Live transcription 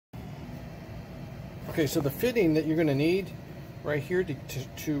Okay, so the fitting that you're going to need right here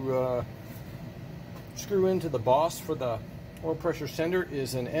to screw into the boss for the oil pressure sender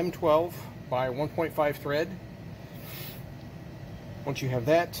is an M12 by 1.5 thread. Once you have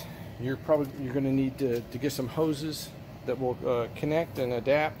that, you're going to need to get some hoses that will connect and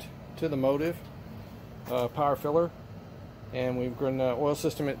adapt to the motive power filler. And we've got an oil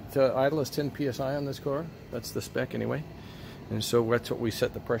system at idle is 10 psi on this car. That's the spec anyway. And so that's what we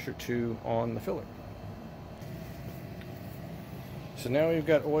set the pressure to on the filler. So now we've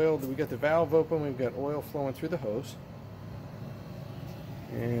got oil, we've got the valve open, we've got oil flowing through the hose.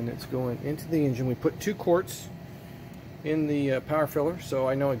 And it's going into the engine. We put 2 quarts in the power filler, so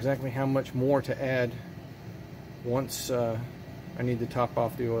I know exactly how much more to add once I need to top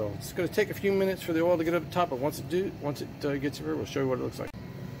off the oil. It's going to take a few minutes for the oil to get up the top, but once it gets here, we'll show you what it looks like.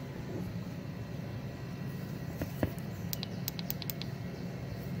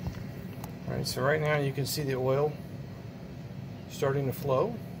 Alright, so right now you can see the oil starting to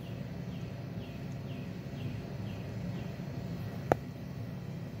flow.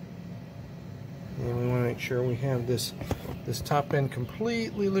 And we want to make sure we have this top end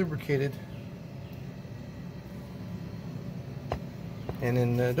completely lubricated. And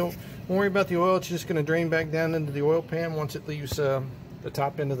then don't worry about the oil, it's just going to drain back down into the oil pan once it leaves the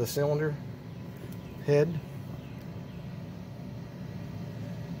top end of the cylinder head.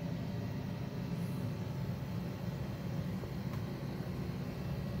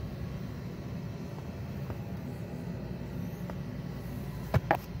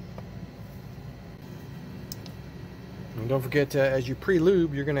 And don't forget, as you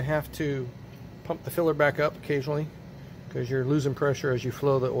pre-lube, you're going to have to pump the filler back up occasionally because you're losing pressure as you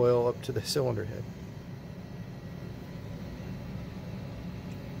flow the oil up to the cylinder head.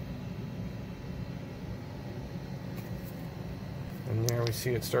 And there we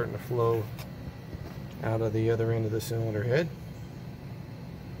see it starting to flow out of the other end of the cylinder head.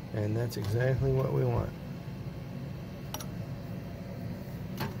 And that's exactly what we want.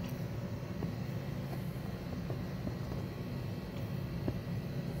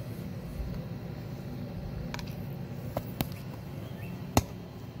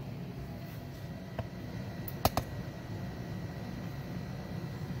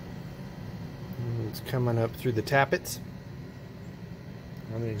 It's coming up through the tappets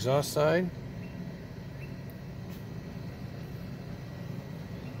on the exhaust side.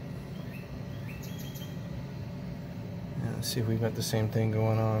 Now let's see if we've got the same thing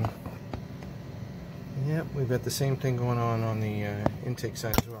going on. Yep, we've got the same thing going on the intake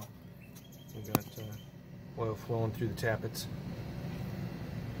side as well. We've got oil flowing through the tappets.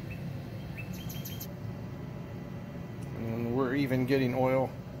 And we're even getting oil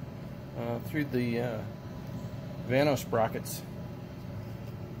through the Vanos sprockets.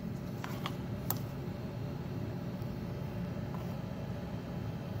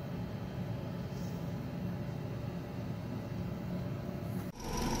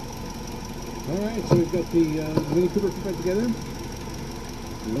 Alright, so we've got the Mini Cooper put together.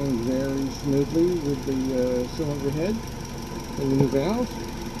 Running very smoothly with the cylinder head and the new valves.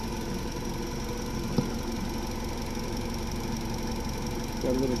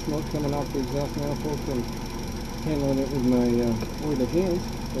 Got a little smoke coming off the exhaust manifold from handling it with my oily hands.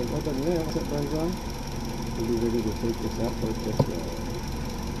 But other than that, once that burns on, we'll be ready to take this out for a test drive.